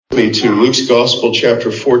Me to Luke's Gospel,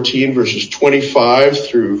 chapter 14, verses 25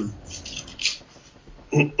 through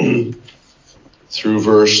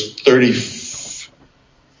verse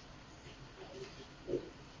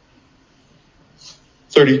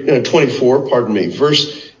 24, pardon me.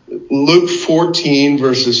 Luke 14,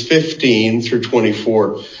 verses 15 through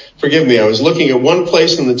 24. Forgive me, I was looking at one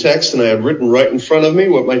place in the text and I had written right in front of me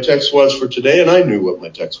what my text was for today, and I knew what my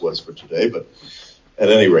text was for today, but at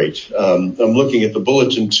any rate, I'm looking at the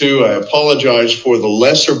bulletin too. I apologize for the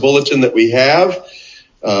lesser bulletin that we have,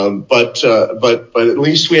 but at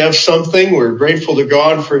least we have something. We're grateful to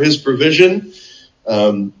God for His provision.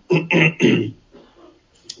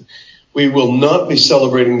 We will not be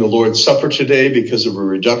celebrating the Lord's Supper today because of a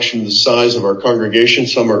reduction in the size of our congregation.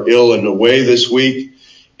 Some are ill and away this week,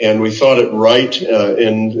 and we thought it right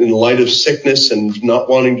in light of sickness and not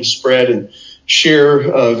wanting to spread and share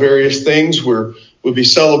various things. We'll be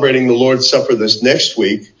celebrating the Lord's Supper this next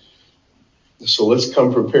week. So let's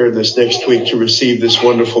come prepared this next week to receive this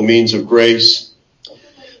wonderful means of grace.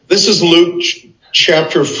 This is Luke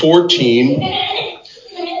chapter 14.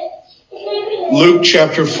 Luke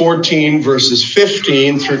chapter 14, verses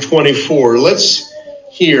 15 through 24. Let's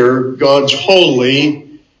hear God's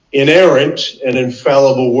holy, inerrant, and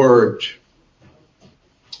infallible word.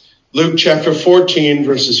 Luke chapter 14,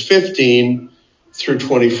 verses 15 through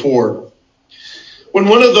 24. When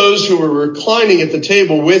one of those who were reclining at the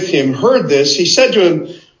table with him heard this, he said to him,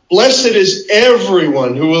 "Blessed is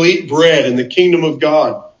everyone who will eat bread in the kingdom of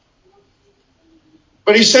God."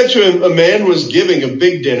 But he said to him, a man was giving a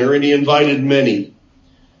big dinner, and he invited many.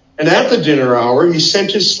 And at the dinner hour, he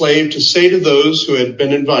sent his slave to say to those who had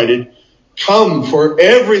been invited, "Come, for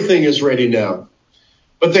everything is ready now."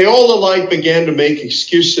 But they all alike began to make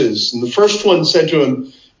excuses. And the first one said to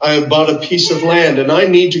him, "I have bought a piece of land, and I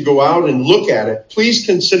need to go out and look at it. Please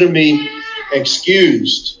consider me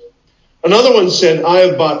excused." Another one said, "I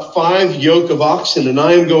have bought 5 yoke of oxen, and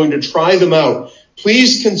I am going to try them out.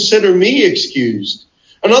 Please consider me excused."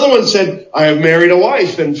 Another one said, "I have married a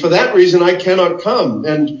wife, and for that reason I cannot come."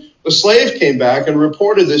 And the slave came back and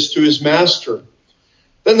reported this to his master.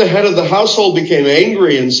 Then the head of the household became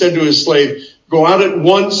angry and said to his slave, "Go out at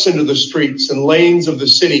once into the streets and lanes of the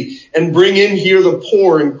city and bring in here the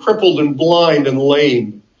poor and crippled and blind and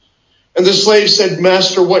lame." And the slave said,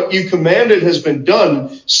 "Master, what you commanded has been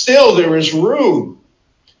done. Still there is room."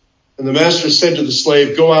 And the master said to the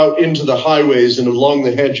slave, "Go out into the highways and along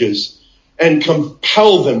the hedges and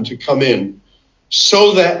compel them to come in,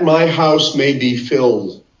 so that my house may be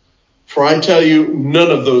filled. For I tell you, none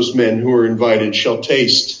of those men who are invited shall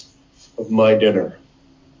taste of my dinner."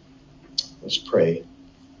 Let's pray.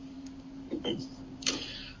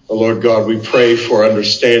 Oh, Lord God, we pray for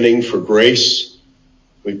understanding, for grace.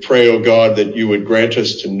 We pray, oh God, that you would grant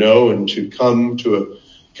us to know and to come to a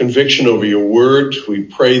conviction over your word. We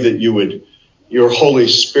pray that your Holy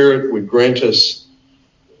Spirit would grant us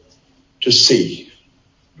to see.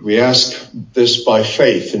 We ask this by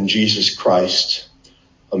faith in Jesus Christ.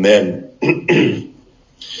 Amen.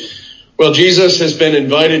 Well, Jesus has been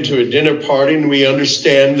invited to a dinner party, and we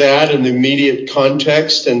understand that in the immediate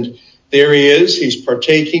context. And there he is. He's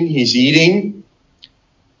partaking. He's eating.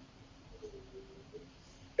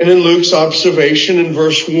 And in Luke's observation in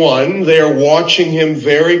verse 1, they are watching him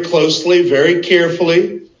very closely, very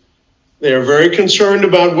carefully. They are very concerned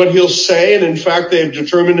about what he'll say. And in fact, they have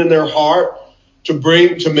determined in their heart to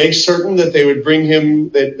make certain that they would bring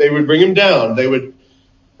him down. They would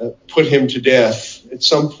put him to death at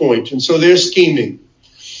some point. And so they're scheming.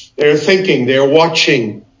 They're thinking. They're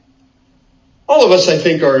watching. All of us, I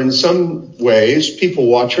think, are in some ways people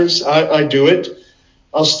watchers. I do it.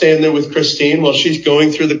 I'll stand there with Christine while she's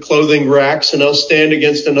going through the clothing racks, and I'll stand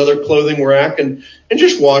against another clothing rack and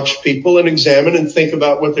just watch people and examine and think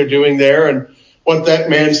about what they're doing there and what that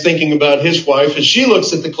man's thinking about his wife as she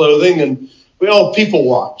looks at the clothing. And we all people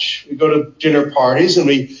watch. We go to dinner parties and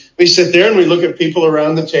we sit there and we look at people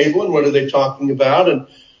around the table and what are they talking about, and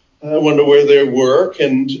I wonder where they work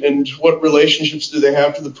and what relationships do they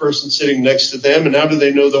have to the person sitting next to them, and how do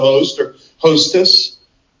they know the host or hostess.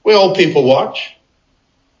 We all people watch.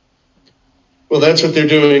 Well, that's what they're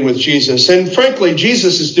doing with Jesus. And frankly,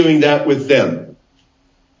 Jesus is doing that with them.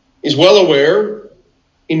 He's well aware.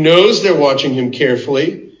 He knows they're watching him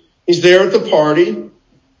carefully. He's there at the party.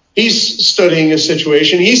 He's studying a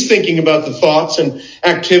situation. He's thinking about the thoughts and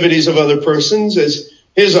activities of other persons as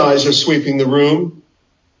his eyes are sweeping the room.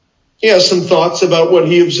 He has some thoughts about what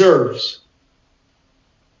he observes.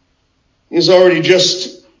 He's already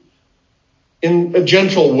just, in a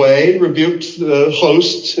gentle way, rebuked the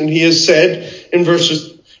host, and he has said in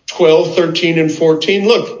verses 12, 13, and 14,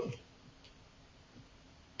 "Look,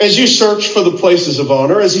 As you search for the places of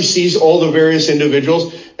honor, as he sees all the various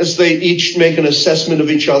individuals, as they each make an assessment of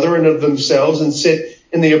each other and of themselves and sit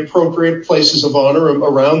in the appropriate places of honor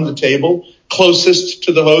around the table, closest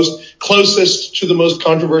to the host, closest to the most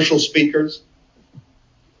controversial speakers.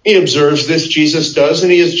 He observes this, Jesus does,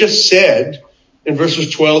 and he has just said in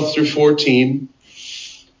verses 12 through 14,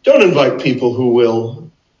 don't invite people who will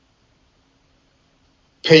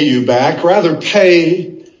pay you back. Rather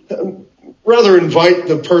invite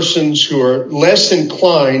the persons who are less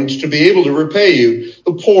inclined to be able to repay you,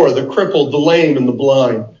 the poor, the crippled, the lame, and the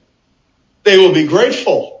blind. They will be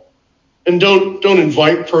grateful. And don't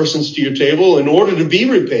invite persons to your table in order to be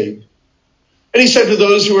repaid. And he said to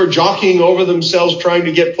those who are jockeying over themselves, trying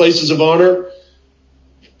to get places of honor,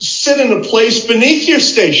 sit in a place beneath your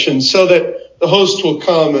station so that the host will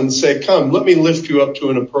come and say, come, let me lift you up to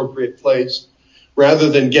an appropriate place, rather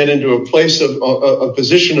than get into a place of a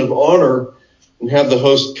position of honor and have the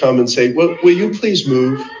host come and say, well, will you please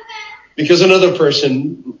move? Because another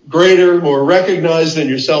person greater, more recognized than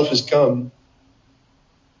yourself has come.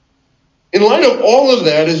 In light of all of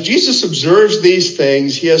that, as Jesus observes these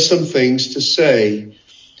things, he has some things to say.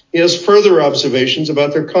 He has further observations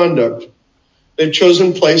about their conduct. They've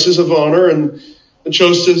chosen places of honor, and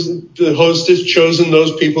the host has chosen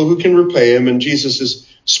those people who can repay him, and Jesus has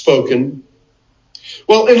spoken.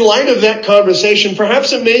 Well, in light of that conversation,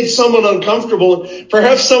 perhaps it made someone uncomfortable.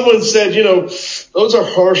 Perhaps someone said, those are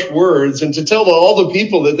harsh words. And to tell all the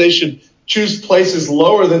people that they should choose places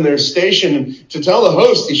lower than their station, and to tell the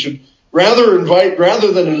host he should rather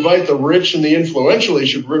than invite the rich and the influential, he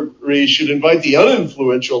should invite the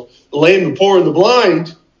uninfluential, the lame, the poor, and the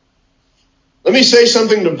blind. Let me say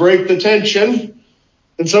something to break the tension.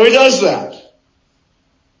 And so he does that.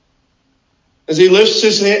 As he lifts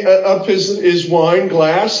his wine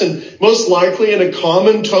glass, and most likely in a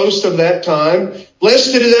common toast of that time,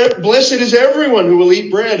 blessed is everyone who will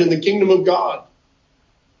eat bread in the kingdom of God.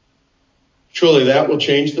 Surely that will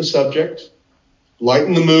change the subject,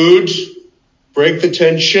 lighten the mood, break the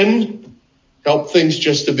tension, help things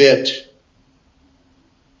just a bit.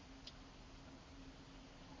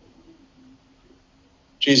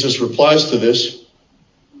 Jesus replies to this.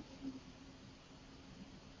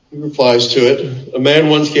 He replies to it, a man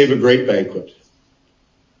once gave a great banquet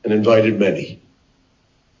and invited many.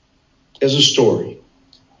 He has a story.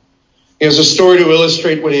 He has a story to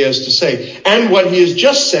illustrate what he has to say and what he has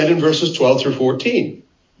just said in verses 12 through 14.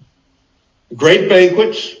 A great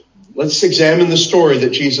banquet. Let's examine the story that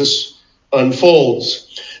Jesus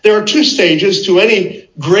unfolds. There are two stages to any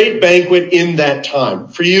great banquet in that time.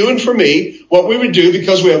 For you and for me, what we would do,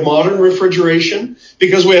 because we have modern refrigeration,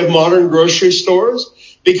 because we have modern grocery stores,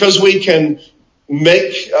 because we can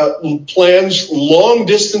make plans long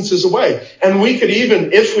distances away. And we could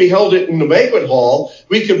even, if we held it in the banquet hall,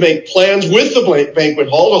 we could make plans with the banquet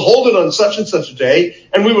hall to hold it on such and such a day,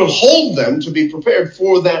 and we would hold them to be prepared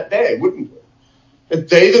for that day, wouldn't we? That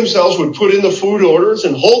they themselves would put in the food orders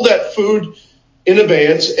and hold that food in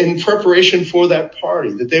advance in preparation for that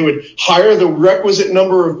party, that they would hire the requisite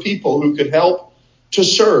number of people who could help to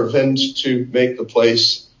serve and to make the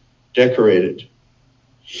place decorated.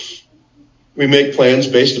 We make plans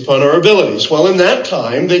based upon our abilities. Well, in that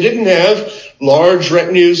time, they didn't have large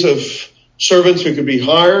retinues of servants who could be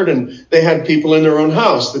hired, and they had people in their own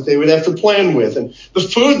house that they would have to plan with. And the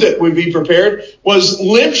food that would be prepared was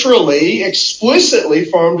literally, explicitly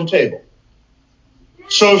farm to table.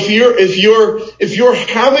 So if you're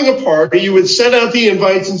having a party, you would send out the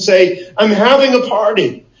invites and say, I'm having a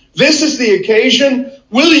party. This is the occasion.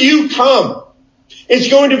 Will you come? It's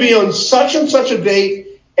going to be on such and such a date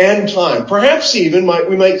and time. Perhaps even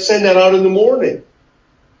we might send that out in the morning.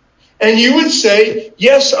 And you would say,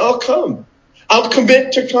 yes, I'll come. I'll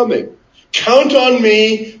commit to coming. Count on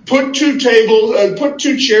me. Put two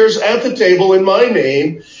chairs at the table in my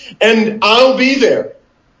name, and I'll be there.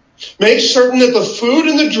 Make certain that the food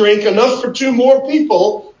and the drink, enough for two more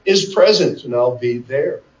people, is present, and I'll be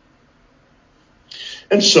there.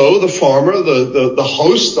 And so the farmer, the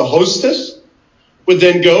host, the hostess, would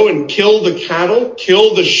then go and kill the cattle,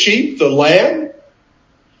 kill the sheep, the lamb.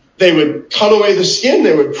 They would cut away the skin.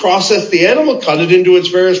 They would process the animal, cut it into its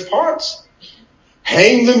various parts,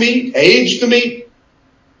 hang the meat, age the meat,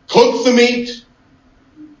 cook the meat.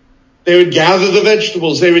 They would gather the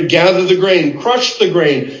vegetables. They would gather the grain, crush the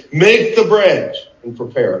grain, make the bread, and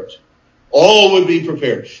prepare it. All would be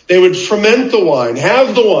prepared. They would ferment the wine,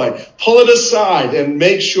 have the wine, pull it aside, and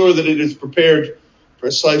make sure that it is prepared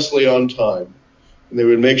precisely on time. And they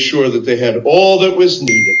would make sure that they had all that was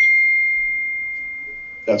needed.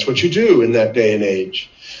 That's what you do in that day and age.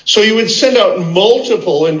 So you would send out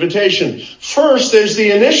multiple invitations. First, there's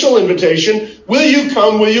the initial invitation. Will you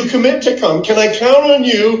come? Will you commit to come? Can I count on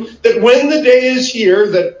you that when the day is here,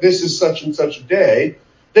 that this is such and such a day,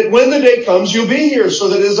 that when the day comes, you'll be here, so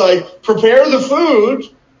that as I prepare the food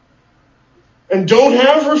and don't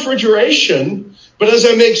have refrigeration, but as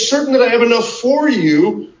I make certain that I have enough for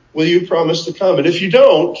you, will you promise to come? And if you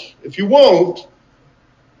don't, if you won't,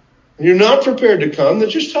 and you're not prepared to come, then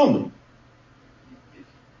just tell me.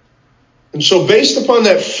 And so based upon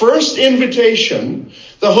that first invitation,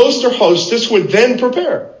 the host or hostess would then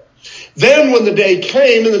prepare. Then when the day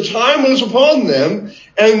came and the time was upon them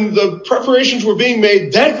and the preparations were being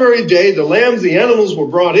made that very day, the lambs, the animals were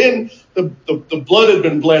brought in, the blood had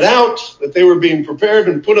been bled out, that they were being prepared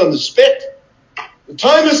and put on the spit. The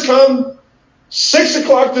time has come, 6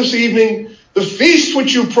 o'clock this evening, the feast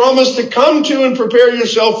which you promised to come to and prepare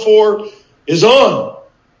yourself for is on.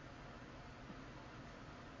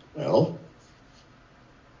 Well,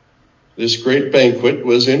 this great banquet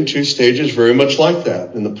was in 2 stages very much like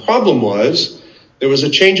that. And the problem was there was a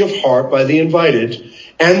change of heart by the invited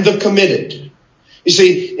and the committed. You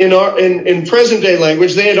see, in present day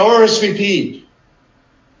language, they had RSVP'd.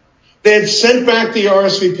 They had sent back the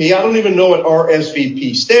RSVP. I don't even know what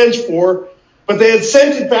RSVP stands for, but they had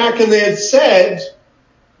sent it back and they had said,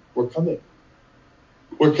 we're coming.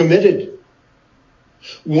 We're committed.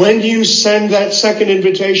 When you send that second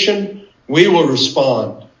invitation, we will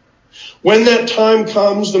respond. When that time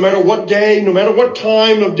comes, no matter what day, no matter what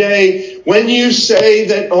time of day, when you say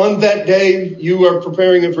that on that day you are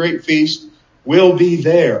preparing a great feast, we'll be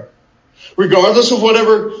there. Regardless of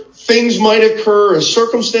whatever things might occur or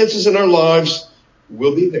circumstances in our lives,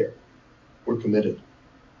 we'll be there. We're committed.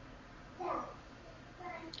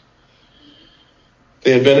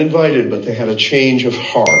 They had been invited, but they had a change of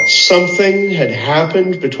heart. Something had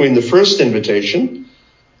happened between the first invitation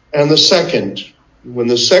and the second. When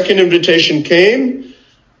the second invitation came,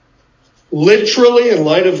 literally, in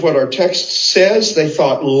light of what our text says, they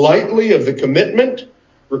thought lightly of the commitment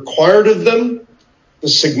required of them, the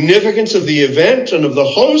significance of the event and of the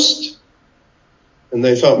host, and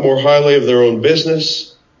they thought more highly of their own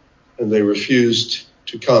business, and they refused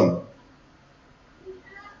to come.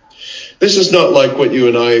 This is not like what you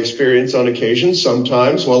and I experience on occasion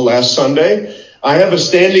sometimes. Well, last Sunday, I have a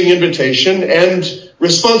standing invitation and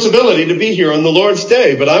responsibility to be here on the Lord's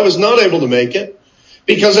Day, but I was not able to make it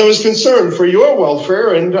because I was concerned for your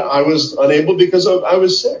welfare, and I was unable because I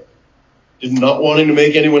was sick. Not wanting to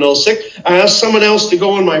make anyone else sick, I asked someone else to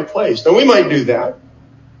go in my place. Now, we might do that,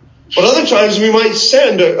 but other times we might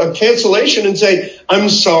send a cancellation and say, I'm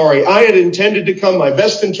sorry, I had intended to come. My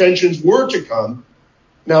best intentions were to come.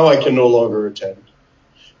 Now I can no longer attend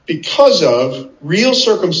because of real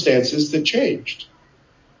circumstances that changed.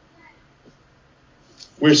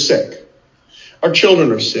 We're sick. Our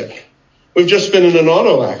children are sick. We've just been in an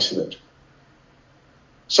auto accident.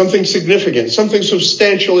 Something significant, something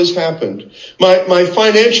substantial has happened. My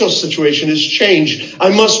financial situation has changed.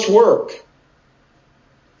 I must work.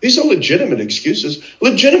 These are legitimate excuses,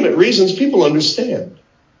 legitimate reasons people understand.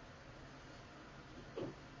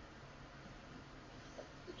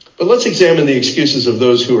 But let's examine the excuses of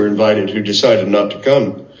those who are invited who decided not to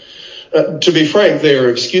come. To be frank, they are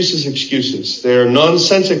excuses. They are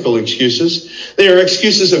nonsensical excuses. They are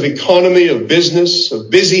excuses of economy, of business,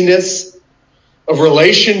 of busyness, of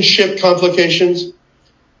relationship complications.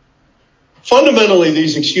 Fundamentally,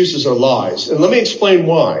 these excuses are lies. And let me explain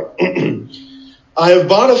why. I have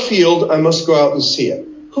bought a field. I must go out and see it.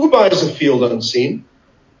 Who buys a field unseen?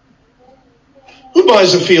 Who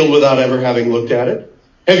buys a field without ever having looked at it?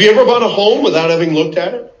 Have you ever bought a home without having looked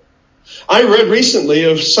at it? I read recently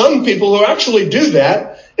of some people who actually do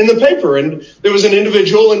that in the paper. And there was an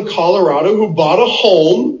individual in Colorado who bought a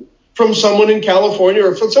home from someone in California,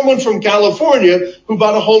 or from someone from California who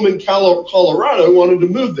bought a home in Colorado, wanted to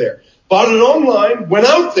move there. Bought it online, went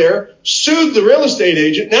out there, sued the real estate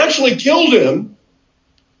agent, and actually killed him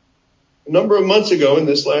a number of months ago in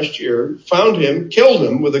this last year. Found him, killed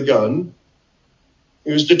him with a gun.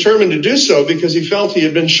 He was determined to do so because he felt he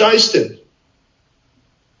had been shysted.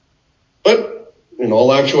 But in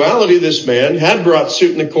all actuality, this man had brought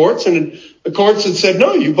suit in the courts, and the courts had said,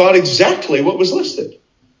 no, you bought exactly what was listed.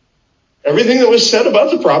 Everything that was said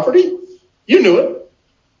about the property, you knew it.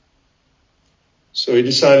 So he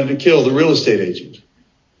decided to kill the real estate agent.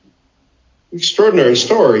 Extraordinary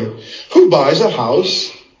story. Who buys a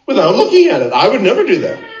house without looking at it? I would never do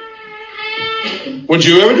that. Would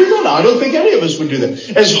you ever do that? I don't think any of us would do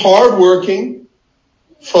that. As hardworking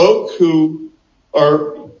folk who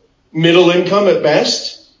are middle income at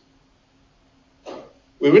best,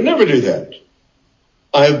 We would never do that.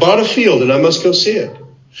 I have bought a field and I must go see it.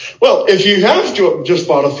 Well, if you have just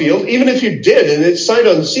bought a field, even if you did and it's sight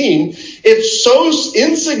unseen, it's so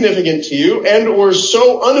insignificant to you and or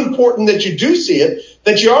so unimportant that you do see it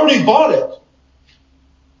that you already bought it.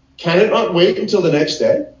 Can it not wait until the next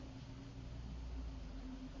day?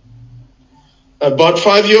 I bought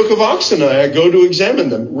 5 yoke of oxen. I go to examine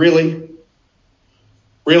them. Really?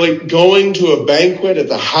 Really going to a banquet at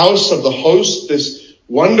the house of the host, this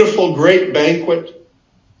wonderful, great banquet,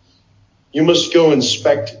 you must go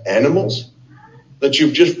inspect animals that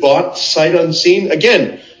you've just bought sight unseen?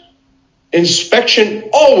 Again, inspection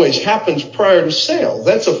always happens prior to sale.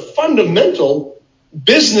 That's a fundamental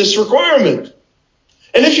business requirement.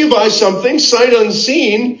 And if you buy something sight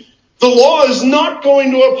unseen, the law is not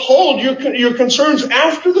going to uphold your concerns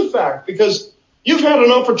after the fact because you've had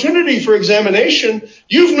an opportunity for examination.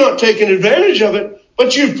 You've not taken advantage of it,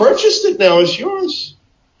 but you've purchased it now. It's yours.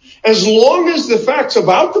 As long as the facts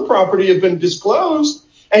about the property have been disclosed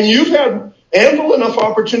and you've had ample enough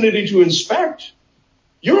opportunity to inspect,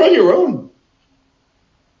 you're on your own.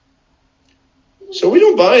 So we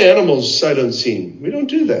don't buy animals sight unseen. We don't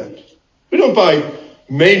do that. We don't buy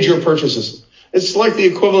major purchases. It's like the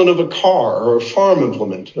equivalent of a car or a farm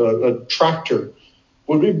implement, a tractor.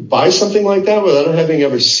 Would we buy something like that without having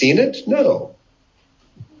ever seen it? No.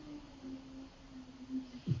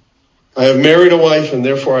 I have married a wife and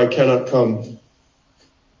therefore I cannot come.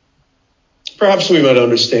 Perhaps we might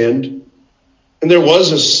understand. And there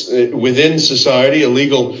was within society a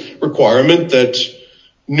legal requirement that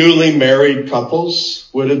newly married couples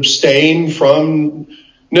would abstain from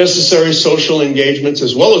necessary social engagements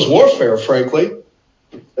as well as warfare, frankly,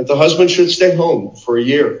 that the husband should stay home for a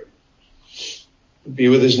year, be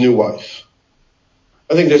with his new wife.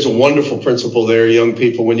 I think there's a wonderful principle there, young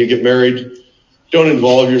people. When you get married, don't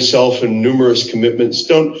involve yourself in numerous commitments.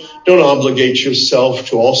 Don't obligate yourself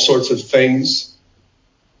to all sorts of things.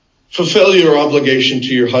 Fulfill your obligation to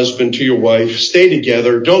your husband, to your wife. Stay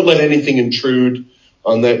together. Don't let anything intrude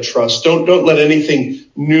on that trust. Don't let anything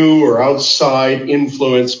new or outside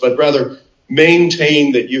influence, but rather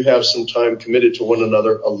maintain that you have some time committed to one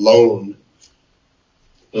another alone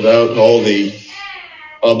without all the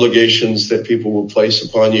obligations that people will place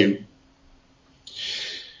upon you.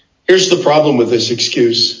 Here's the problem with this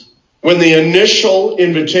excuse. When the initial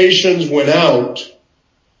invitations went out,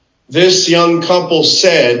 this young couple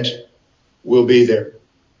said, "We'll be there.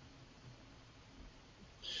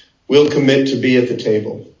 We'll commit to be at the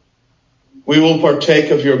table. We will partake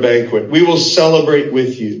of your banquet. We will celebrate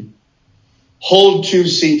with you. Hold 2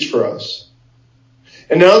 seats for us."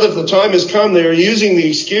 And now that the time has come, they are using the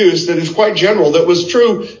excuse that is quite general, that was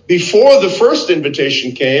true before the first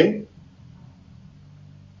invitation came.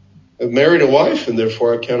 I've married a wife and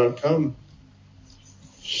therefore I cannot come.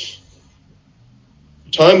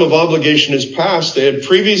 The time of obligation is past. They had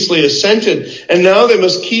previously assented and now they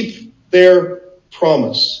must keep their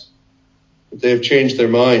promise. But they have changed their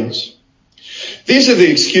minds. These are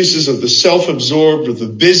the excuses of the self-absorbed, of the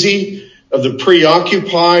busy, of the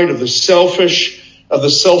preoccupied, of the selfish, of the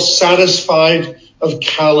self-satisfied, of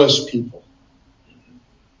callous people.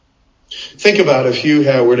 Think about if you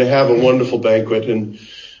were to have a wonderful banquet and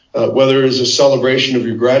whether it's a celebration of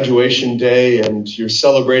your graduation day and you're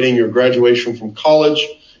celebrating your graduation from college,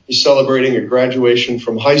 you're celebrating your graduation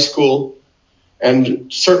from high school, and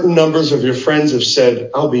certain numbers of your friends have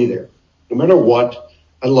said, "I'll be there. No matter what,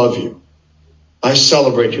 I love you. I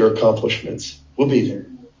celebrate your accomplishments. We'll be there.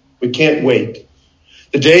 We can't wait."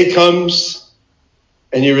 The day comes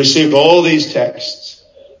and you receive all these texts.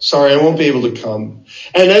 "Sorry, I won't be able to come."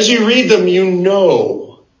 And as you read them, you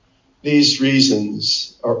know these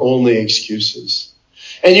reasons are only excuses.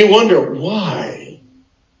 And you wonder, why?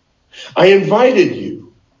 I invited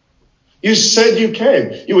you. You said you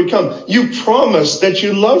would come. You promised that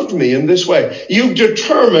you loved me in this way. You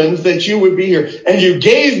determined that you would be here. And you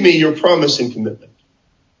gave me your promise and commitment.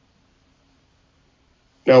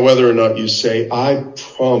 Now, whether or not you say, "I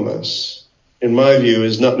promise," in my view,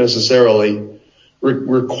 is not necessarily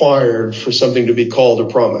required for something to be called a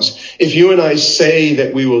promise. If you and I say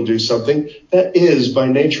that we will do something, that is by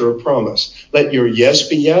nature a promise. Let your yes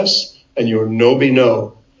be yes and your no be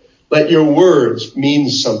no. Let your words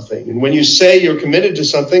mean something. And when you say you're committed to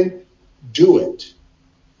something, do it.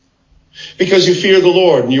 Because you fear the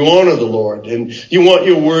Lord and you honor the Lord and you want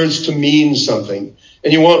your words to mean something.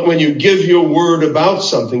 And you want, when you give your word about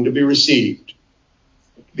something, to be received,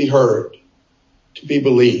 to be heard, to be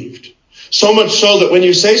believed. So much so that when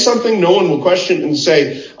you say something, no one will question and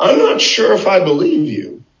say, "I'm not sure if I believe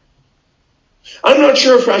you. I'm not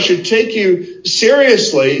sure if I should take you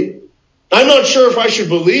seriously I'm not sure if I should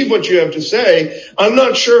believe what you have to say. I'm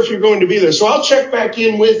not sure if you're going to be there. So I'll check back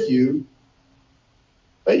in with you.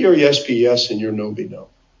 Let your yes be yes and your no be no.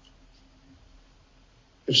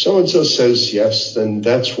 If so-and-so says yes, then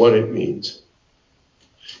that's what it means.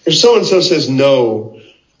 If so-and-so says no,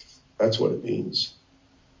 that's what it means.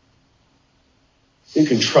 You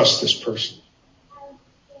can trust this person.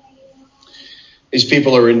 These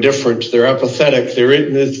people are indifferent. They're apathetic. They're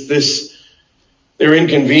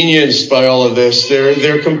inconvenienced by all of this.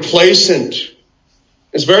 They're complacent.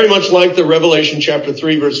 It's very much like the Revelation chapter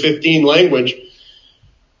 3, verse 15 language.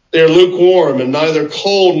 They are lukewarm and neither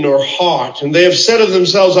cold nor hot. And they have said of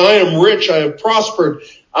themselves, I am rich, I have prospered,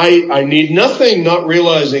 I need nothing, not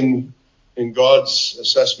realizing in God's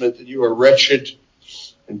assessment that you are wretched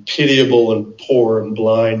and pitiable and poor and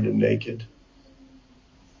blind and naked.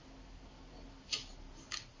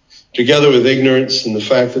 Together with ignorance and the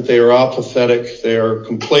fact that they are apathetic, they are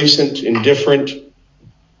complacent, indifferent,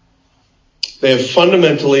 they have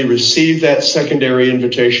fundamentally received that secondary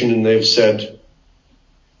invitation and they've said,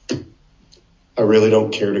 I really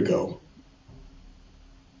don't care to go.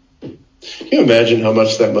 Can you imagine how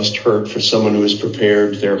much that must hurt for someone who has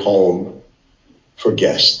prepared their home for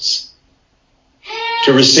guests?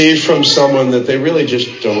 To receive from someone that they really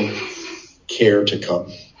just don't care to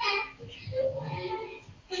come.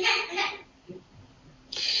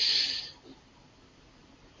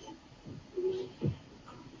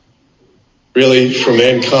 Really, for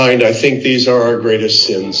mankind, I think these are our greatest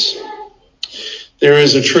sins. There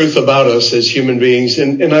is a truth about us as human beings,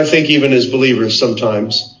 and I think even as believers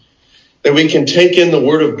sometimes, that we can take in the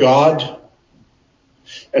Word of God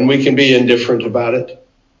and we can be indifferent about it.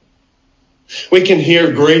 We can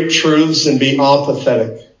hear great truths and be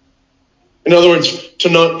apathetic. In other words, to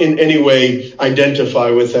not in any way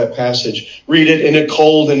identify with that passage. Read it in a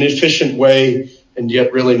cold and efficient way and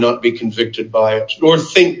yet really not be convicted by it, nor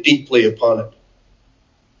think deeply upon it.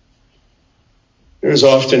 There is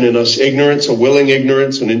often in us ignorance, a willing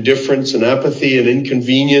ignorance, and indifference, and apathy, and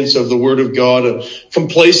inconvenience of the Word of God, a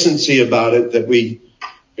complacency about it that we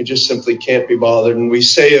just simply can't be bothered. And we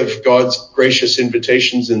say of God's gracious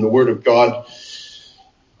invitations in the Word of God,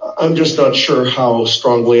 I'm just not sure how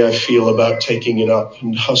strongly I feel about taking it up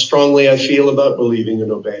and how strongly I feel about believing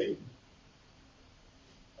and obeying.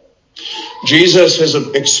 Jesus has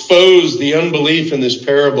exposed the unbelief in this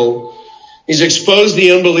parable. He's exposed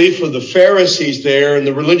the unbelief of the Pharisees there and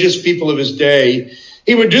the religious people of his day.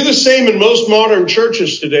 He would do the same in most modern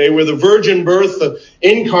churches today, where the virgin birth, the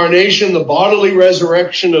incarnation, the bodily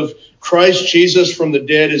resurrection of Christ Jesus from the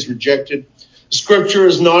dead is rejected. Scripture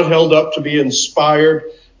is not held up to be inspired,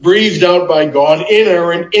 breathed out by God,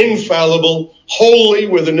 inerrant, infallible, holy,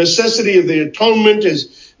 where the necessity of the atonement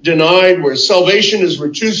is denied, where salvation is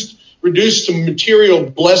reduced to material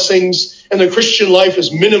blessings, and the Christian life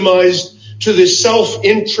is minimized to the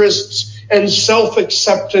self-interests and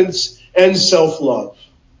self-acceptance and self-love.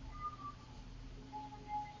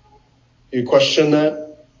 You question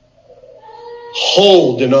that?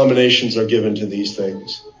 Whole denominations are given to these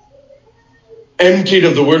things. Emptied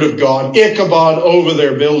of the Word of God, Ichabod over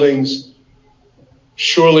their buildings.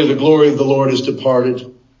 Surely the glory of the Lord is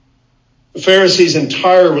departed. The Pharisees'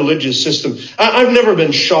 entire religious system. I've never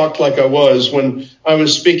been shocked like I was when I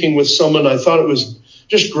was speaking with someone. I thought it was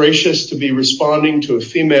just gracious to be responding to a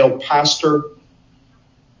female pastor,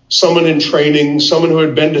 someone in training, someone who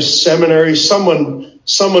had been to seminary, someone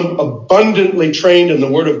abundantly trained in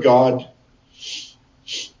the Word of God.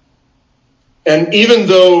 And even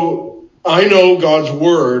though I know God's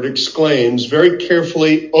Word exclaims very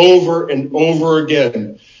carefully over and over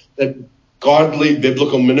again that godly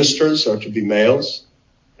biblical ministers are to be males,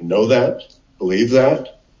 I know that, believe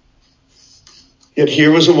that. Yet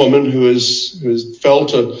here was a woman who has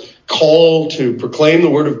felt a call to proclaim the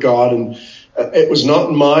Word of God, and it was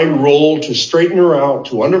not my role to straighten her out,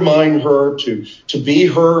 to undermine her, to be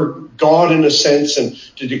her God in a sense, and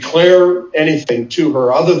to declare anything to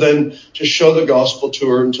her other than to show the gospel to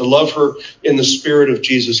her and to love her in the spirit of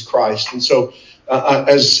Jesus Christ. And so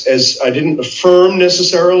as I didn't affirm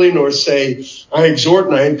necessarily, nor say I exhort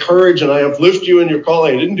and I encourage and I uplift you in your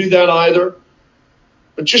calling, I didn't do that either.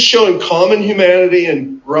 But just showing common humanity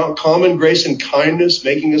and common grace and kindness,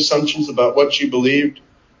 making assumptions about what she believed.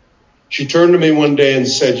 She turned to me one day and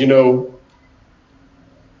said, you know,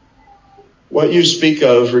 what you speak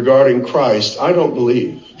of regarding Christ, I don't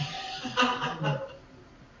believe.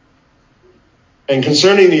 And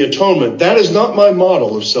concerning the atonement, that is not my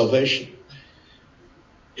model of salvation.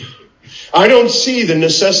 I don't see the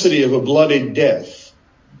necessity of a bloody death,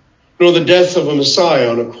 nor the death of a Messiah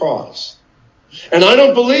on a cross. And I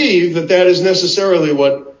don't believe that that is necessarily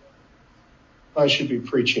what I should be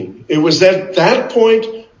preaching. It was at that point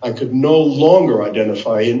I could no longer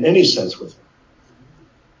identify in any sense with him,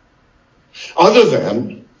 other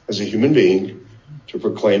than, as a human being, to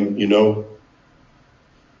proclaim,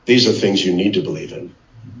 these are things you need to believe in.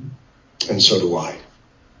 And so do I.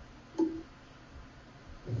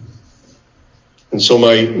 And so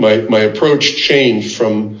my approach changed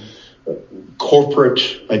from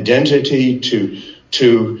corporate identity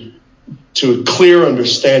to a clear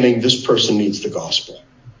understanding this person needs the gospel.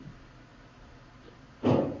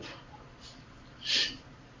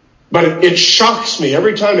 But it shocks me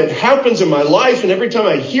every time it happens in my life and every time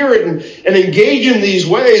I hear it and engage in these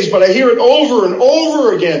ways, but I hear it over and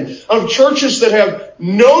over again of churches that have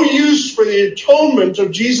no use for the atonement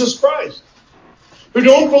of Jesus Christ, who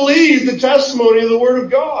don't believe the testimony of the Word of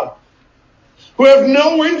God, who have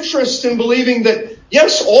no interest in believing that,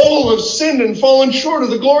 yes, all have sinned and fallen short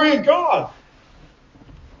of the glory of God.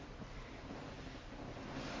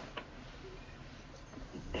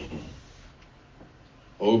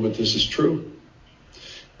 Oh, but this is true.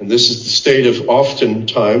 And this is the state of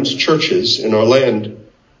oftentimes churches in our land.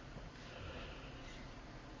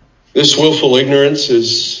 This willful ignorance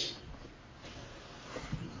is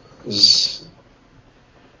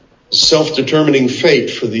self-determining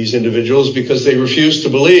fate for these individuals because they refuse to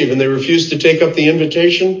believe and they refuse to take up the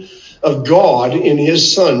invitation of God in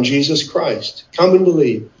his Son, Jesus Christ. Come and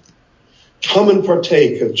believe. Come and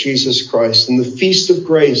partake of Jesus Christ in the feast of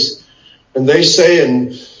grace. And they say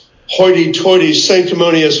in hoity-toity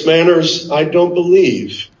sanctimonious manners, I don't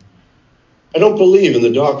believe. I don't believe in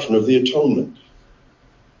the doctrine of the atonement.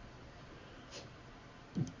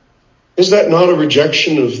 Is that not a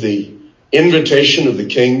rejection of the invitation of the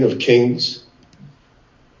King of Kings?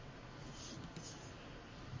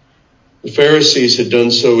 The Pharisees had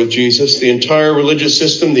done so with Jesus. The entire religious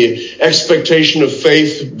system, the expectation of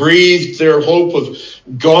faith, breathed their hope of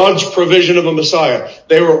God's provision of a Messiah.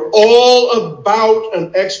 They were all about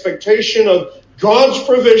an expectation of God's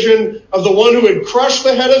provision of the one who would crush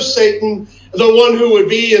the head of Satan, the one who would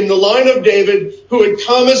be in the line of David, who would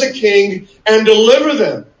come as a king and deliver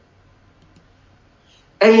them.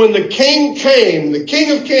 And when the king came, the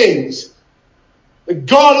King of Kings, the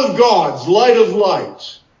God of gods, light of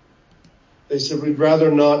light, they said, we'd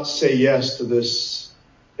rather not say yes to this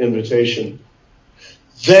invitation.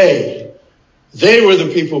 They were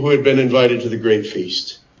the people who had been invited to the great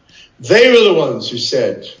feast. They were the ones who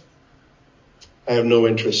said, I have no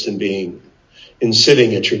interest in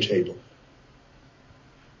sitting at your table.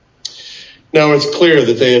 Now, it's clear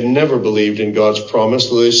that they had never believed in God's promise,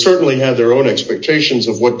 though they certainly had their own expectations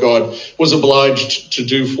of what God was obliged to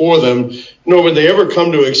do for them, nor would they ever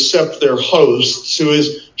come to accept their hosts, who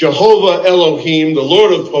is Jehovah Elohim, the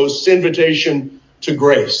Lord of hosts, invitation to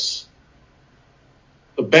grace.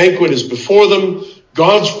 The banquet is before them,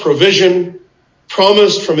 God's provision,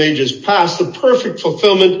 promised from ages past, the perfect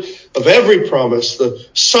fulfillment of every promise, the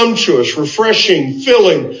sumptuous, refreshing,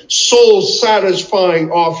 filling,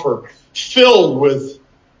 soul-satisfying offer, filled with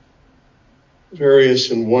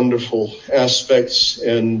various and wonderful aspects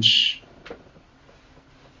and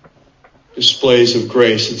displays of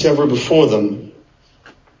grace. It's ever before them.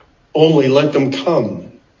 Only let them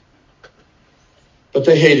come. But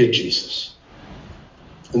they hated Jesus,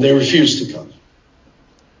 and they refused to come.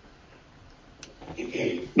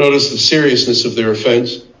 Notice the seriousness of their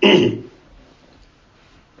offense.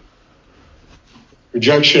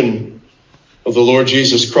 Rejection of the Lord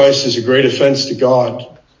Jesus Christ is a great offense to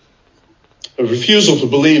God. A refusal to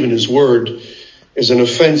believe in his word is an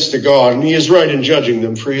offense to God, and he is right in judging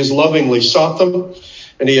them, for he has lovingly sought them,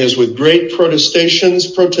 and he has with great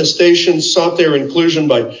protestations sought their inclusion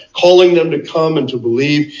by calling them to come and to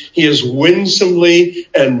believe. He has winsomely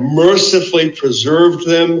and mercifully preserved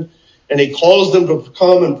them, and he calls them to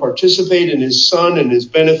come and participate in his Son and his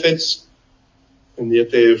benefits, and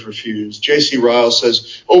yet they have refused. J.C. Ryle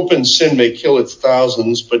says, open sin may kill its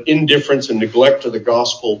thousands, but indifference and neglect of the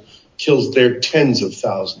gospel kills their tens of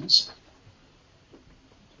thousands.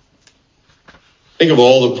 Think of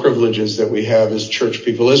all the privileges that we have as church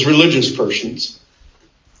people, as religious persons.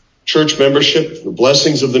 Church membership, the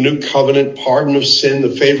blessings of the new covenant, pardon of sin,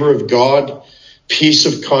 the favor of God, peace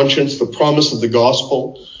of conscience, the promise of the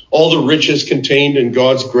gospel, all the riches contained in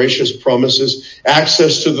God's gracious promises,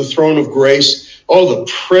 access to the throne of grace,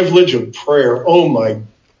 the privilege of prayer. Oh my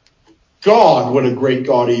God, what a great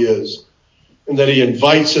God he is, and that he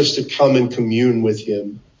invites us to come and commune with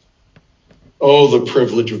him. Oh, the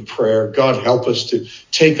privilege of prayer. God help us to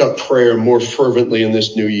take up prayer more fervently in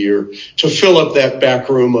this new year, to fill up that back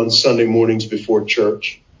room on Sunday mornings before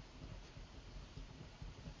church.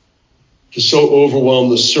 to so overwhelm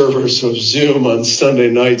the servers of Zoom on Sunday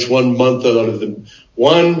nights, 1 month out of the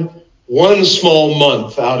one small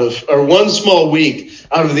month out of, or 1 small week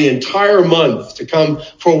out of the entire month, to come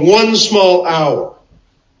for 1 small hour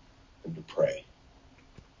and to pray.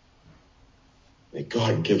 May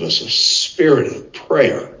God give us a spirit of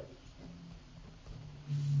prayer.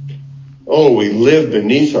 Oh, we live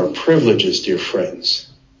beneath our privileges, dear friends.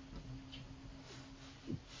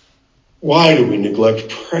 Why do we neglect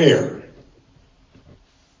prayer?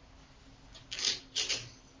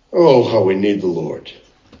 Oh, how we need the Lord.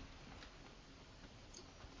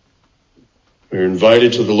 We're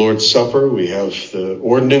invited to the Lord's Supper. We have the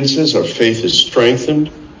ordinances. Our faith is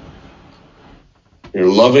strengthened. We are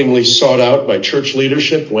lovingly sought out by church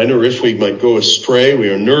leadership when or if we might go astray. We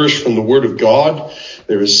are nourished from the Word of God.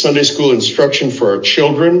 There is Sunday school instruction for our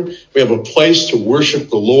children. We have a place to worship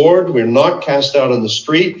the Lord. We're not cast out on the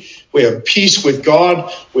street. We have peace with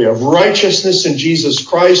God. We have righteousness in Jesus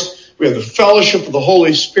Christ. We have the fellowship of the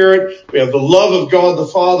Holy Spirit. We have the love of God the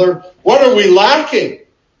Father. What are we lacking?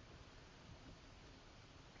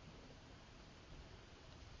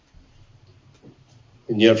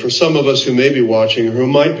 And yet for some of us who may be watching or who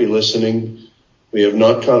might be listening, we have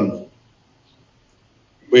not come.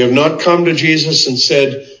 We have not come to Jesus and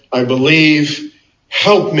said, I believe,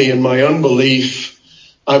 help me in my unbelief.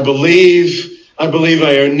 I believe I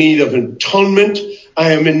am in need of atonement.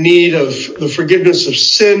 I am in need of the forgiveness of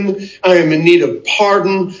sin. I am in need of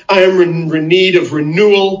pardon. I am in need of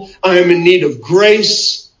renewal. I am in need of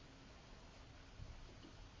grace.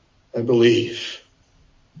 I believe.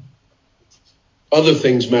 Other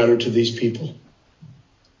things matter to these people.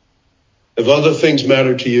 If other things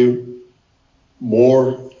matter to you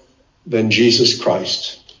more than Jesus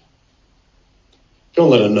Christ, don't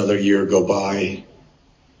let another year go by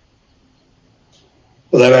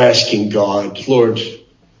without asking God, Lord,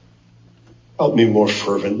 help me more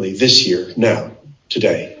fervently this year, now,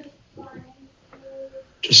 today,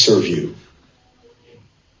 to serve you,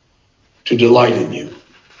 to delight in you,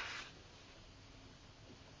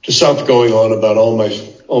 to stop going on about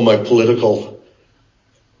all my political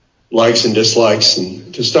likes and dislikes,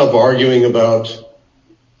 and to stop arguing about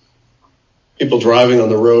people driving on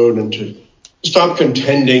the road, and to stop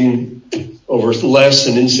contending over less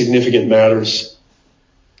and insignificant matters.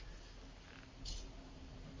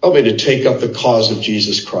 Help me to take up the cause of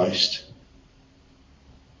Jesus Christ.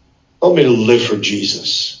 Help me to live for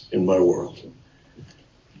Jesus in my world.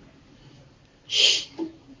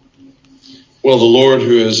 Well, the Lord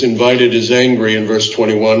who is invited is angry in verse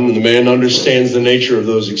 21, and the man understands the nature of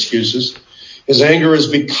those excuses. His anger is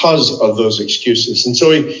because of those excuses. And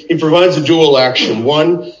so he provides a dual action.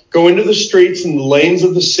 1, go into the streets and the lanes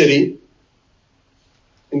of the city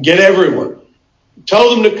and get everyone.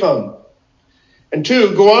 Tell them to come. And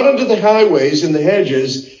 2, go out onto the highways and the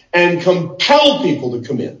hedges and compel people to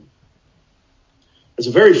come in. It's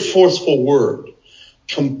a very forceful word.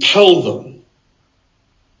 Compel them.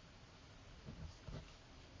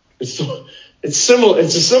 It's similar.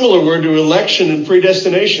 It's a similar word to election and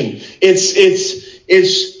predestination. It's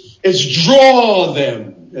draw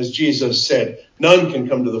them, as Jesus said. None can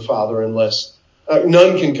come to the Father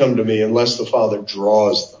none can come to me unless the Father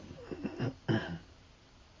draws them.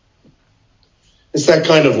 It's that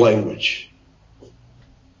kind of language.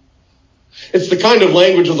 It's the kind of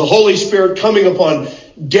language of the Holy Spirit coming upon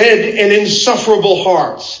dead and insufferable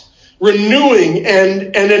hearts, renewing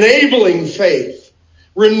and enabling faith,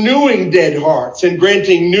 renewing dead hearts and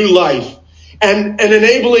granting new life, and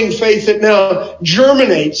enabling faith that now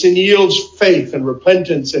germinates and yields faith and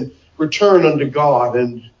repentance and return unto God,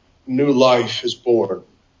 and new life is born.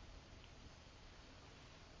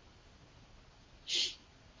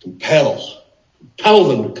 Compel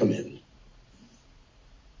them to come in.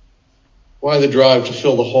 Why the drive to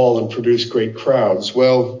fill the hall and produce great crowds?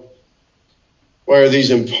 Well, why are these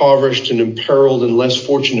impoverished and imperiled and less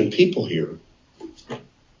fortunate people here?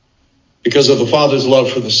 Because of the Father's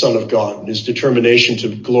love for the Son of God and his determination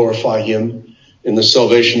to glorify him in the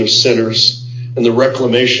salvation of sinners and the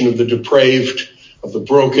reclamation of the depraved, of the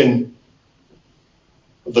broken,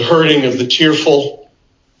 of the hurting, of the tearful,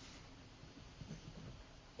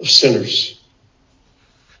 of sinners.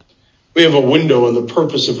 We have a window on the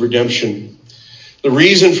purpose of redemption. The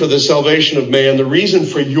reason for the salvation of man, the reason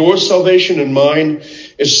for your salvation and mine,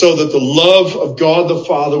 is so that the love of God the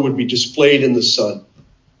Father would be displayed in the Son.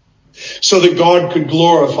 So that God could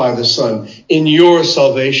glorify the Son in your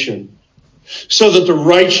salvation. So that the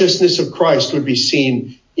righteousness of Christ would be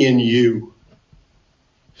seen in you.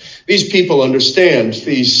 These people understand,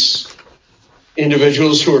 these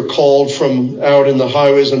individuals who are called from out in the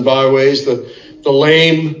highways and byways, the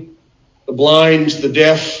lame, the blind, the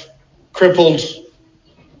deaf, crippled,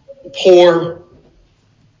 the poor.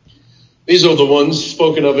 These are the ones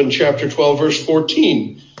spoken of in chapter 12, verse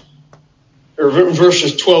 14. Or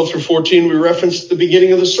verses 12 through 14 we referenced at the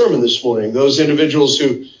beginning of the sermon this morning. Those individuals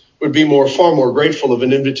who would be far more grateful of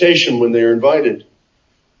an invitation when they are invited.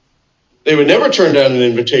 They would never turn down an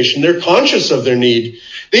invitation. They're conscious of their need.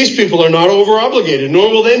 These people are not over-obligated, nor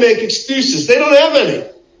will they make excuses. They don't have any.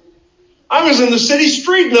 I was in the city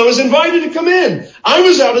street and I was invited to come in. I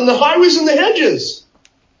was out in the highways and the hedges.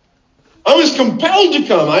 I was compelled to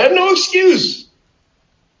come. I had no excuse.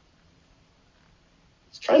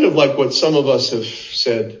 It's kind of like what some of us have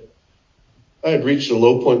said. I had reached a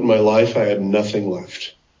low point in my life. I had nothing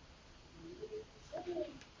left.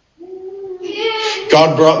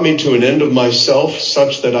 God brought me to an end of myself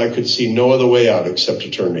such that I could see no other way out except to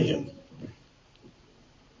turn to him.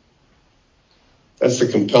 That's the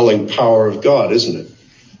compelling power of God, isn't it?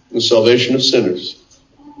 The salvation of sinners.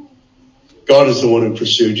 God is the one who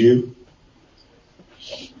pursued you.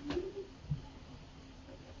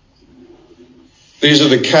 These are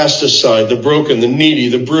the cast aside, the broken, the needy,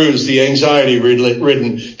 the bruised, the anxiety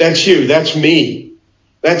ridden. That's you. That's me.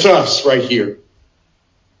 That's us right here.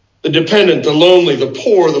 The dependent, the lonely, the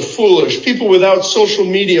poor, the foolish, people without social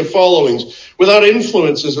media followings, without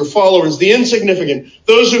influences or followers, the insignificant,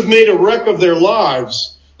 those who've made a wreck of their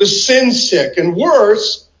lives, the sin sick, and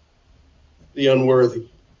worse, the unworthy.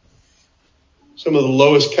 Some of the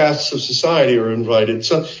lowest castes of society are invited.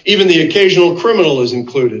 Even the occasional criminal is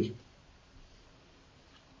included.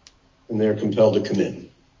 And they're compelled to come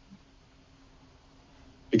in.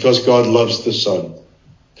 Because God loves the Son.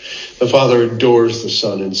 The Father adores the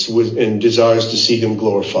Son and desires to see him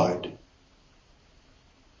glorified.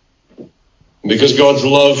 And because God's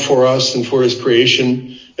love for us and for his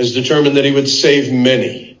creation has determined that he would save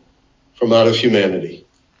many from out of humanity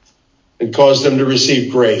and cause them to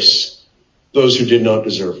receive grace, those who did not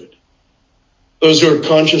deserve it, those who are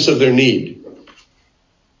conscious of their need.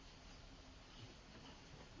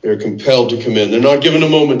 They're compelled to come in. They're not given a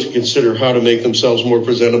moment to consider how to make themselves more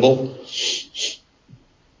presentable.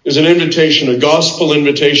 There's an invitation, a gospel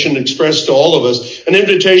invitation expressed to all of us, an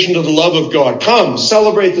invitation to the love of God. Come,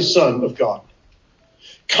 celebrate the Son of God.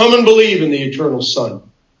 Come and believe in the eternal Son.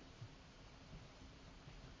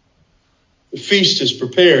 The feast is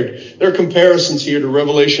prepared. There are comparisons here to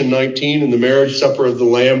Revelation 19 and the marriage supper of the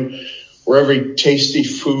Lamb, where every tasty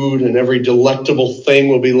food and every delectable thing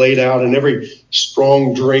will be laid out, and every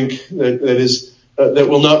strong drink that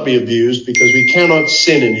will not be abused, because we cannot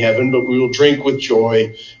sin in heaven, but we will drink with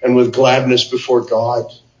joy and with gladness before God.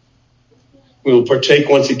 We will partake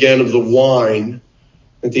once again of the wine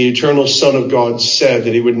that the eternal Son of God said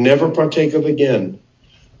that he would never partake of again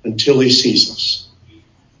until he sees us.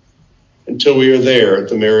 Until we are there at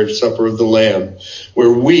the marriage supper of the Lamb,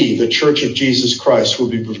 where we, the Church of Jesus Christ, will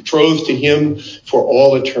be betrothed to him for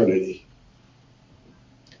all eternity,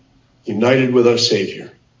 united with our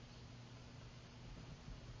Savior.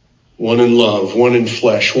 One in love, one in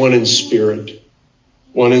flesh, one in spirit,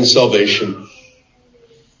 one in salvation.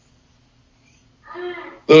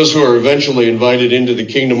 Those who are eventually invited into the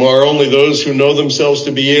kingdom are only those who know themselves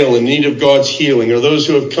to be ill, in need of God's healing, or those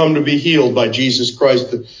who have come to be healed by Jesus Christ,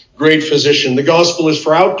 the great physician. The gospel is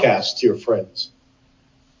for outcasts, dear friends.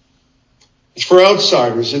 It's for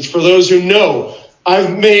outsiders. It's for those who know,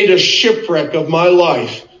 I've made a shipwreck of my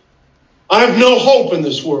life. I have no hope in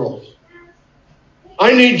this world.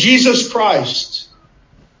 I need Jesus Christ.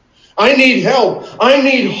 I need help. I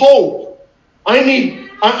need hope.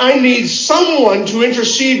 I need someone to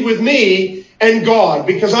intercede with me and God,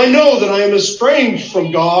 because I know that I am estranged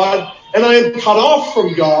from God and I am cut off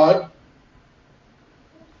from God.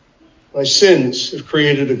 My sins have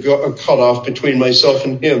created a cutoff between myself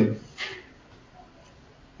and him.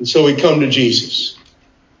 And so we come to Jesus.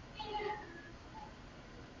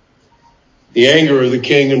 The anger of the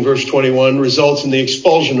king in verse 21 results in the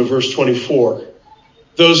expulsion of verse 24.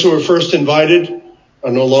 Those who were first invited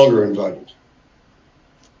are no longer invited.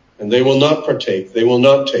 And they will not partake. They will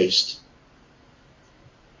not taste.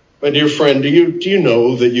 My dear friend, do you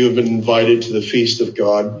know that you have been invited to the feast of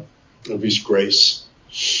God, of his grace?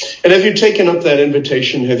 And have you taken up that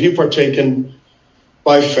invitation? Have you partaken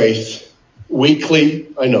by faith, weakly,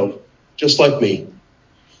 I know, just like me,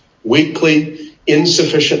 weakly,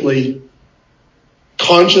 insufficiently,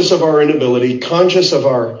 conscious of our inability, conscious of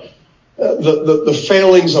our the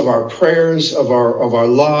failings of our prayers, of our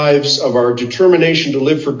lives, of our determination to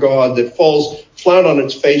live for God that falls flat on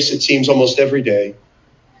its face, it seems, almost every day.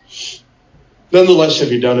 Nonetheless,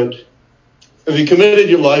 have you done it? Have you committed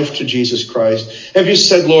your life to Jesus Christ? Have you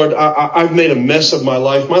said, Lord, I've made a mess of my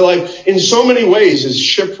life. My life in so many ways is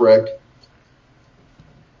shipwreck.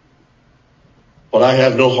 But I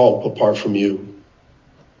have no hope apart from you.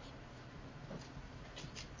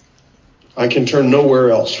 I can turn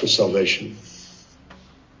nowhere else for salvation.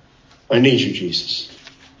 I need you, Jesus.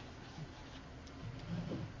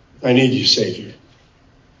 I need you, Savior.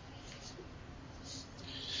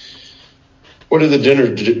 What did the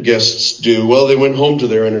dinner guests do? Well, they went home to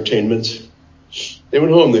their entertainments. They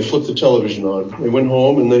went home. They flipped the television on. They went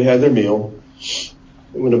home and they had their meal.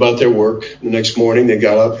 They went about their work. The next morning, they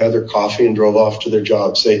got up, had their coffee, and drove off to their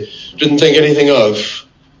jobs. They didn't think anything of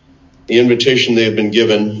the invitation they had been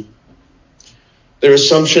given. Their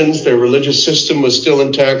assumptions, their religious system was still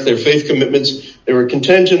intact, their faith commitments, they were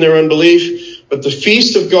content in their unbelief, but the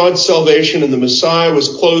feast of God's salvation and the Messiah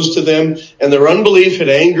was closed to them, and their unbelief had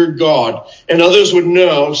angered God, and others would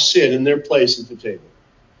now sit in their place at the table.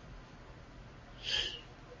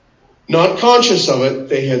 Not conscious of it,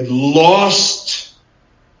 they had lost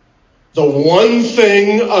the one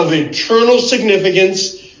thing of eternal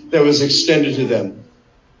significance that was extended to them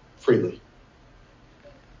freely.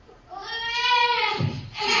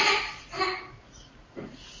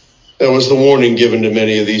 That was the warning given to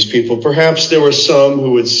many of these people. Perhaps there were some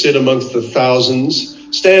who would stand amongst the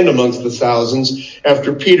thousands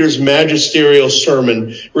after Peter's magisterial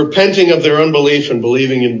sermon, repenting of their unbelief and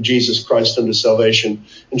believing in Jesus Christ unto salvation.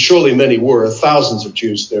 And surely many were, thousands of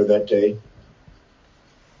Jews there that day.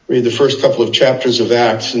 Read the first couple of chapters of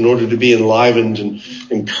Acts in order to be enlivened and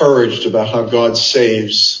encouraged about how God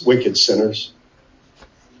saves wicked sinners.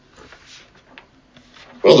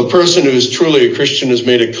 Well, the person who is truly a Christian has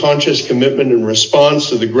made a conscious commitment in response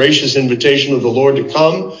to the gracious invitation of the Lord to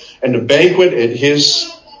come and to banquet at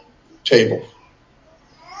his table.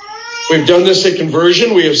 We've done this at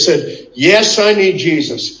conversion. We have said, yes, I need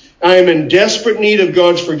Jesus. I am in desperate need of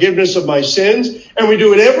God's forgiveness of my sins. And we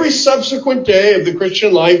do it every subsequent day of the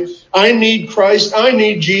Christian life. I need Christ. I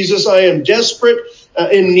need Jesus. I am desperate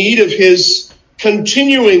in need of his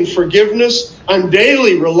continuing forgiveness. I'm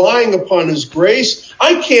daily relying upon his grace.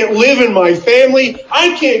 I can't live in my family.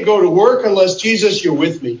 I can't go to work unless, Jesus, you're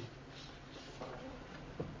with me.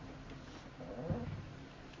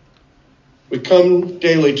 We come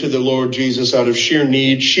daily to the Lord Jesus out of sheer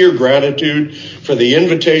need, sheer gratitude for the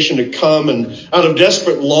invitation to come, and out of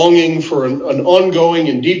desperate longing for an ongoing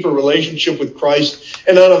and deeper relationship with Christ,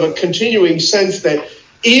 and out of a continuing sense that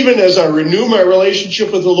even as I renew my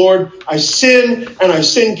relationship with the Lord, I sin, and I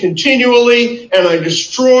sin continually, and I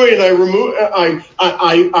destroy, and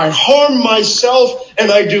I harm myself,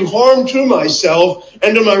 and I do harm to myself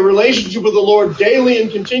and to my relationship with the Lord daily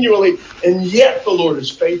and continually, and yet the Lord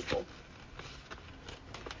is faithful.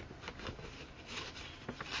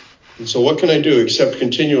 And so what can I do except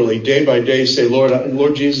continually, day by day, say,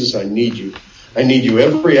 Lord Jesus, I need you. I need you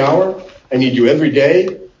every hour. I need you every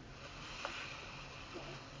day.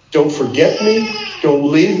 Don't forget me.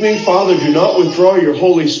 Don't leave me. Father, do not withdraw your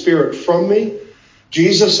Holy Spirit from me.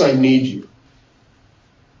 Jesus, I need you.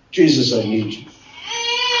 Jesus, I need you.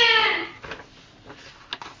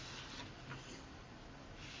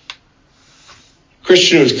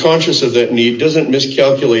 Christian who is conscious of that need doesn't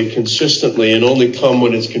miscalculate consistently and only come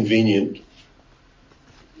when it's convenient.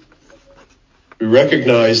 We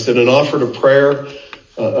recognize that an offer to prayer,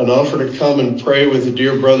 an offer to come and pray with the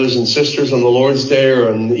dear brothers and sisters on the Lord's Day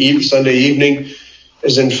or on Sunday evening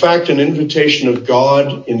is in fact an invitation of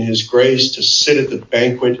God in his grace to sit at the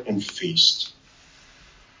banquet and feast.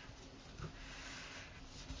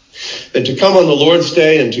 That to come on the Lord's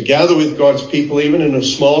Day and to gather with God's people, even in a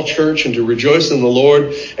small church, and to rejoice in the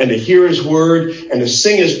Lord and to hear his word and to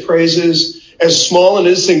sing his praises, as small and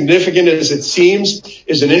insignificant as it seems,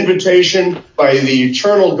 is an invitation by the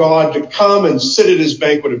eternal God to come and sit at his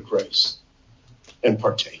banquet of grace and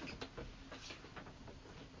partake.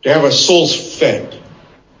 To have our souls fed,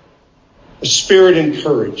 a spirit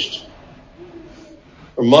encouraged,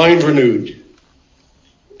 our mind renewed.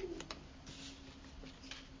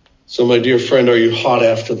 So, my dear friend, are you hot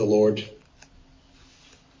after the Lord?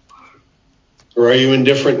 Or are you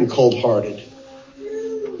indifferent and cold-hearted?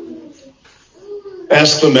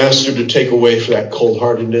 Ask the Master to take away that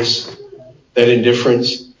cold-heartedness, that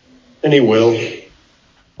indifference, and he will.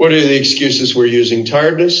 What are the excuses we're using?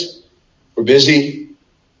 Tiredness? We're busy?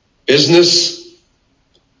 Business?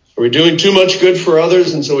 Are we doing too much good for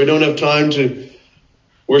others and so we don't have time to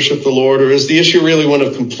worship the Lord? Or is the issue really one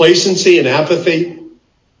of complacency and apathy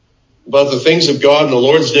about the things of God? And the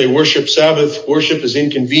Lord's Day worship, Sabbath worship is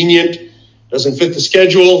inconvenient, doesn't fit the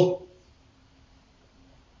schedule.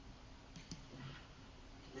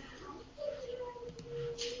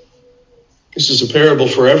 This is a parable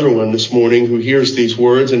for everyone this morning who hears these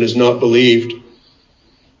words and is not believed.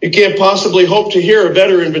 You can't possibly hope to hear a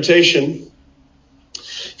better invitation.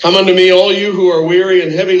 Come unto me, all you who are weary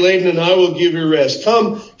and heavy laden, and I will give you rest.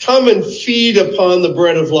 Come and feed upon the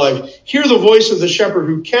bread of life. Hear the voice of the shepherd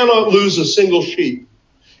who cannot lose a single sheep.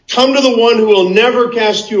 Come to the one who will never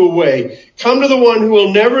cast you away. Come to the one who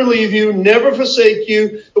will never leave you, never forsake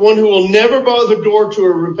you, the one who will never bar the door to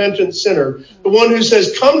a repentant sinner, the one who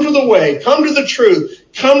says, come to the way, come to the truth,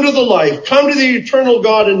 come to the life, come to the eternal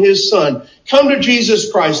God and his Son, come to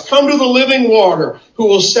Jesus Christ, come to the living water who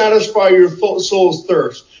will satisfy your soul's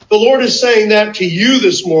thirst. The Lord is saying that to you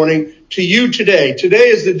this morning, to you today. Today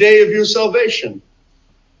is the day of your salvation.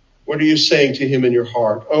 What are you saying to him in your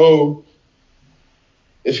heart? Oh,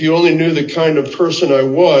 if you only knew the kind of person I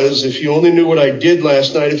was, if you only knew what I did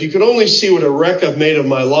last night, if you could only see what a wreck I've made of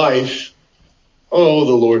my life. Oh,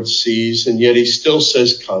 the Lord sees, and yet he still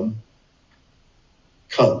says, come.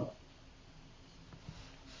 Come.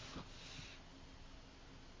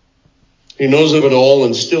 He knows of it all,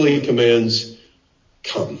 and still he commands,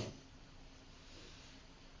 come.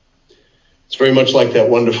 It's very much like that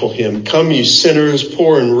wonderful hymn. Come, you sinners,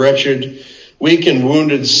 poor and wretched, weak and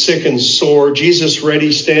wounded, sick and sore. Jesus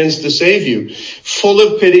ready stands to save you. Full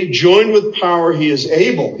of pity, joined with power, he is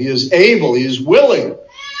able. He is able. He is willing.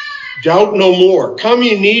 Doubt no more. Come,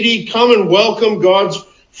 ye needy, come and welcome God's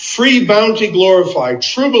free bounty glorified.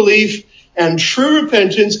 True belief and true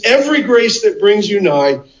repentance, every grace that brings you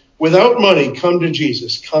nigh. Without money, come to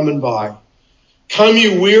Jesus. Come and buy. Come,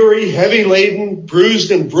 you weary, heavy laden,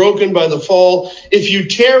 bruised and broken by the fall. If you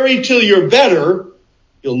tarry till you're better,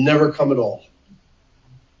 you'll never come at all.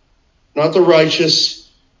 Not the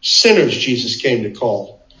righteous, sinners Jesus came to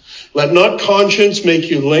call. Let not conscience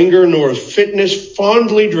make you linger, nor fitness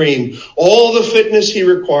fondly dream. All the fitness he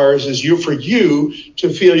requires is for you to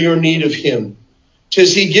feel your need of him.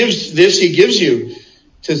 'Tis he gives this, he gives you.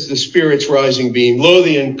 'Tis the Spirit's rising beam. Lo,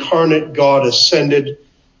 the incarnate God ascended,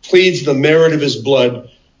 pleads the merit of his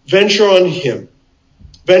blood. Venture on him.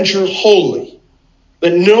 Venture wholly.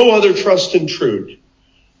 Let no other trust intrude.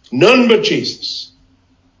 None but Jesus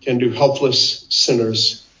can do helpless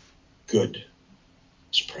sinners good.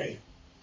 Let's pray.